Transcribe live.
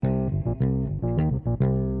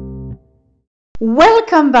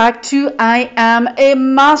Welcome back to I Am a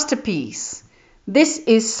Masterpiece. This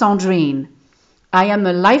is Sandrine. I am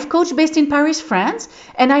a life coach based in Paris, France,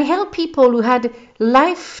 and I help people who had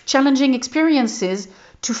life challenging experiences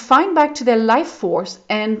to find back to their life force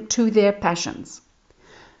and to their passions.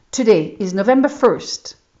 Today is November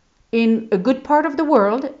 1st. In a good part of the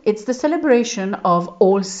world, it's the celebration of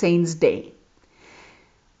All Saints' Day.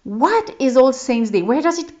 What is All Saints' Day? Where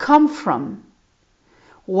does it come from?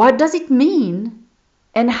 What does it mean?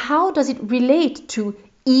 And how does it relate to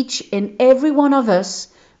each and every one of us,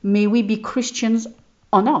 may we be Christians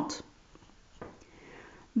or not?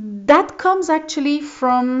 That comes actually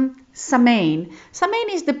from Samhain. Samhain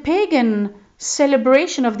is the pagan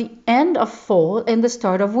celebration of the end of fall and the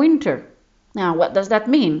start of winter. Now, what does that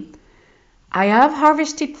mean? I have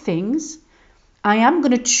harvested things. I am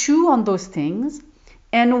going to chew on those things.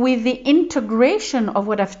 And with the integration of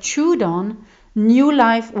what I've chewed on, new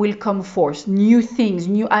life will come forth, new things,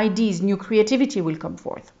 new ideas, new creativity will come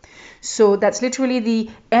forth. So that's literally the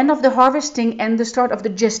end of the harvesting and the start of the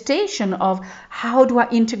gestation of how do I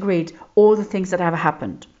integrate all the things that have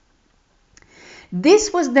happened.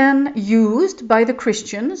 This was then used by the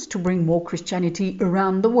Christians to bring more Christianity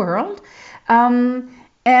around the world. And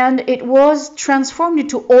it was transformed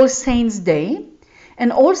into All Saints' Day.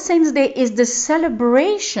 And All Saints' Day is the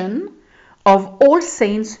celebration of all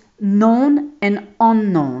saints known and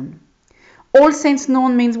unknown. All saints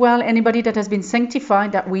known means, well, anybody that has been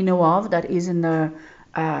sanctified that we know of, that is in the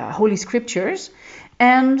Holy Scriptures.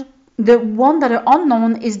 And the one that are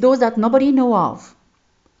unknown is those that nobody know of.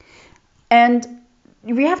 And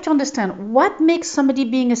we have to understand what makes somebody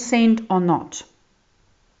being a saint or not.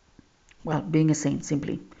 Well, being a saint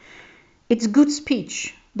simply. It's good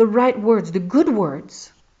speech, the right words, the good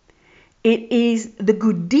words. It is the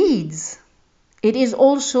good deeds. It is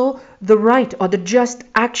also the right or the just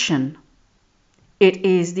action. It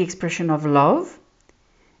is the expression of love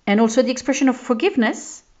and also the expression of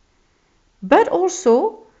forgiveness, but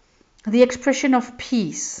also the expression of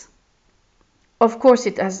peace. Of course,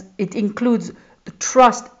 it includes the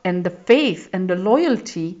trust and the faith and the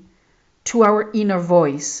loyalty to our inner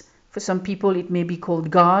voice. For some people, it may be called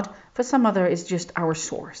God. For some other, it's just our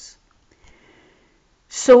source.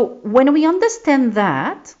 So when we understand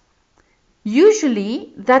that,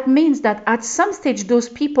 usually that means that at some stage those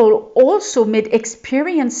people also made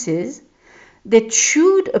experiences that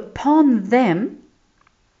chewed upon them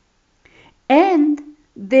and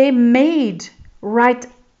they made right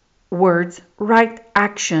words, right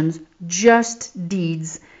actions, just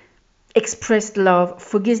deeds, expressed love,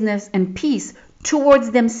 forgiveness and peace towards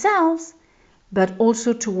themselves but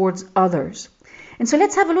also towards others. And so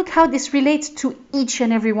let's have a look how this relates to each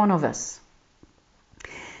and every one of us.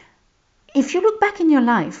 If you look back in your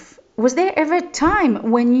life, was there ever a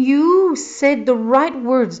time when you said the right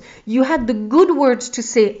words, you had the good words to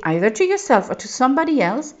say either to yourself or to somebody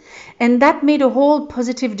else, and that made a whole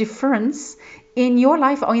positive difference in your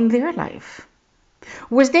life or in their life?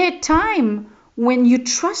 Was there a time when you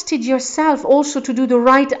trusted yourself also to do the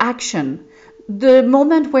right action? The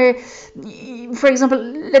moment where, for example,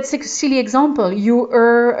 let's take a silly example. You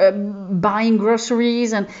are buying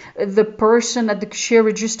groceries and the person at the cashier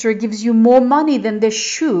register gives you more money than they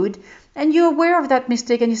should, and you're aware of that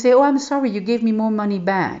mistake and you say, oh, I'm sorry, you gave me more money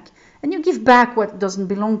back. And you give back what doesn't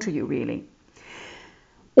belong to you, really.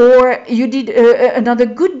 Or you did another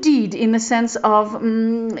good deed in the sense of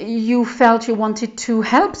you felt you wanted to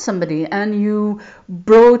help somebody and you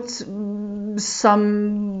brought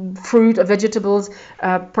some fruit or vegetables,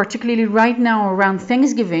 particularly right now around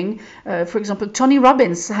Thanksgiving. For example, Tony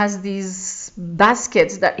Robbins has these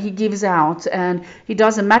baskets that he gives out and he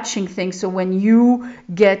does a matching thing. So when you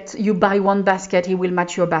buy one basket, he will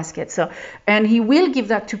match your basket. And he will give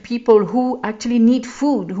that to people who actually need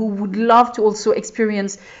food, who would love to also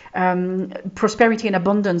experience prosperity and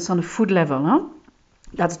abundance on a food level. Huh?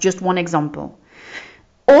 That's just one example.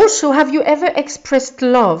 Also, have you ever expressed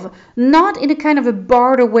love, not in a kind of a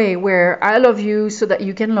barter way where I love you so that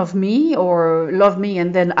you can love me, or love me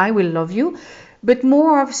and then I will love you, but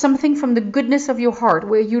more of something from the goodness of your heart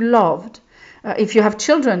where you loved? If you have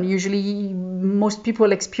children, usually most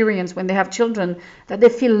people experience when they have children that they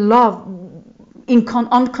feel love,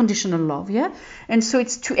 unconditional love, yeah? And so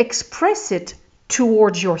it's to express it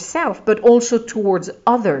towards yourself, but also towards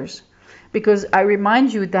others. Because I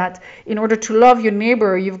remind you that in order to love your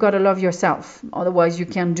neighbor, you've got to love yourself. Otherwise, you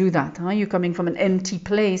can't do that. Huh? You're coming from an empty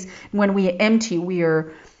place. When we are empty, we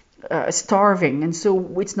are starving. And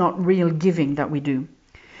so it's not real giving that we do.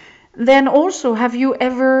 Then also, have you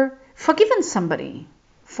ever forgiven somebody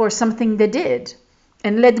for something they did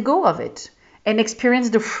and let go of it? and experience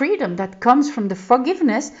the freedom that comes from the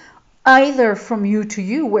forgiveness, either from you to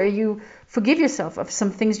you, where you forgive yourself of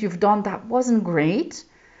some things you've done that wasn't great,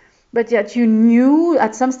 but yet you knew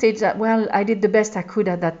at some stage that, well, I did the best I could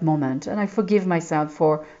at that moment, and I forgive myself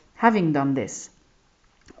for having done this.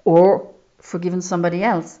 Or forgiven somebody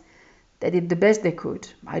else. They did the best they could.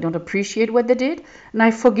 I don't appreciate what they did, and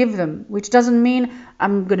I forgive them, which doesn't mean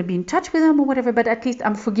I'm going to be in touch with them or whatever, but at least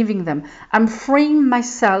I'm forgiving them. I'm freeing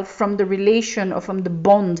myself from the relation or from the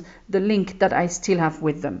bond, the link that I still have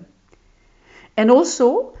with them. And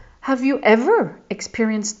also, have you ever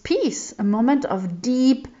experienced peace, a moment of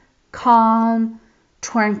deep, calm,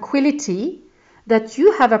 tranquility that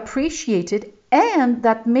you have appreciated and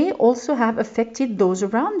that may also have affected those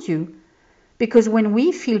around you? Because when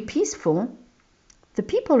we feel peaceful, the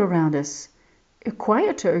people around us are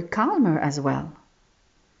quieter, are calmer as well.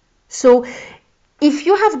 So if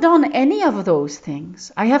you have done any of those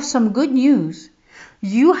things, I have some good news.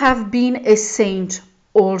 You have been a saint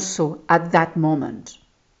also at that moment.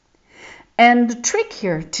 And the trick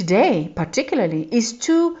here today, particularly, is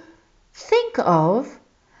to think of,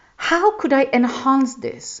 how could I enhance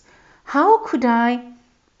this? How could I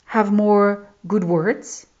have more good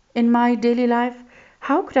words in my daily life?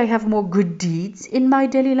 How could I have more good deeds in my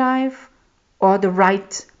daily life? Or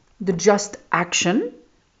the just action?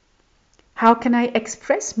 How can I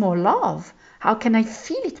express more love? How can I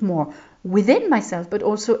feel it more within myself, but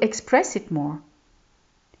also express it more?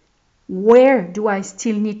 Where do I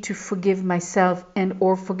still need to forgive myself and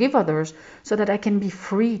or forgive others so that I can be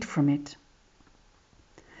freed from it?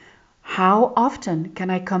 How often can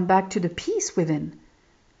I come back to the peace within?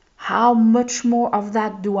 How much more of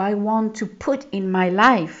that do I want to put in my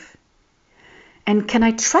life? And can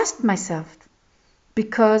I trust myself?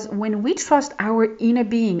 Because when we trust our inner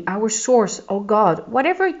being, our source or God,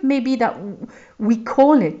 whatever it may be that we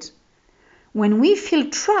call it, when we feel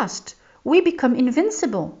trust, we become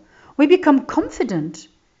invincible. We become confident.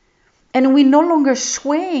 And we're no longer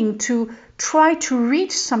swaying to try to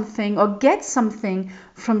reach something or get something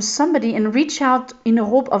from somebody and reach out in the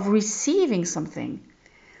hope of receiving something.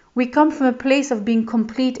 We come from a place of being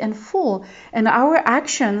complete and full, and our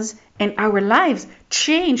actions and our lives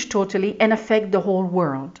change totally and affect the whole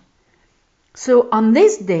world. So on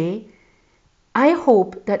this day, I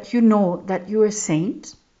hope that you know that you're a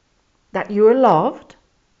saint, that you're loved,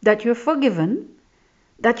 that you're forgiven,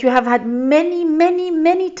 that you have had many, many,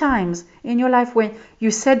 many times in your life when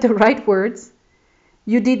you said the right words,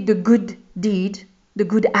 you did the good deed, the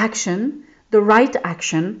good action, the right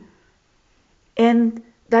action, and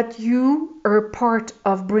that you are part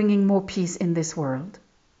of bringing more peace in this world.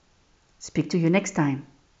 Speak to you next time.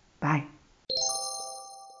 Bye.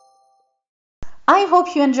 I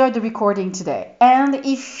hope you enjoyed the recording today. And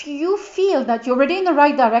if you feel that you're already in the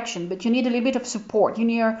right direction, but you need a little bit of support, you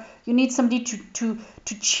need somebody to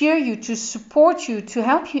cheer you, to support you, to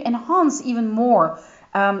help you enhance even more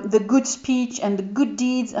the good speech and the good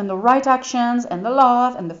deeds and the right actions and the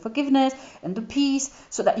love and the forgiveness and the peace,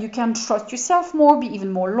 so that you can trust yourself more, be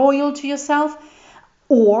even more loyal to yourself,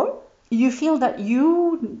 or you feel that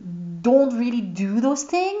you don't really do those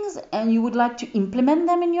things and you would like to implement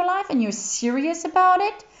them in your life and you're serious about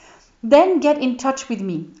it, then get in touch with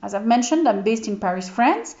me. As I've mentioned, I'm based in Paris,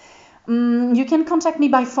 France. You can contact me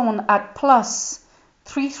by phone at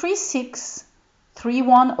 +336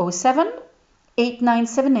 3107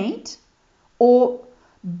 8978 or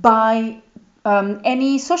by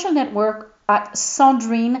any social network at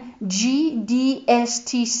Sandrine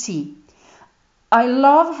GDSTC. I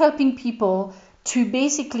love helping people to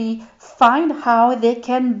basically find how they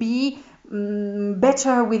can be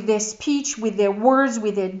better with their speech, with their words,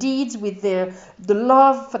 with their deeds, with the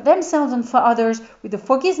love for themselves and for others, with the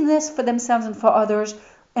forgiveness for themselves and for others,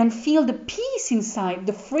 and feel the peace inside,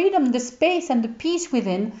 the freedom, the space, and the peace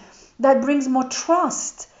within that brings more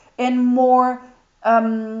trust and more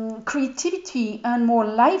creativity and more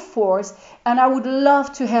life force. And I would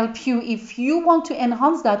love to help you if you want to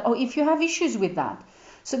enhance that or if you have issues with that.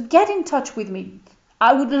 So get in touch with me.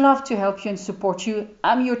 I would love to help you and support you.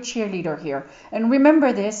 I'm your cheerleader here. And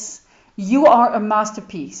remember this, you are a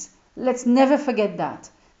masterpiece. Let's never forget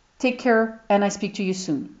that. Take care, and I speak to you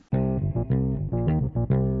soon.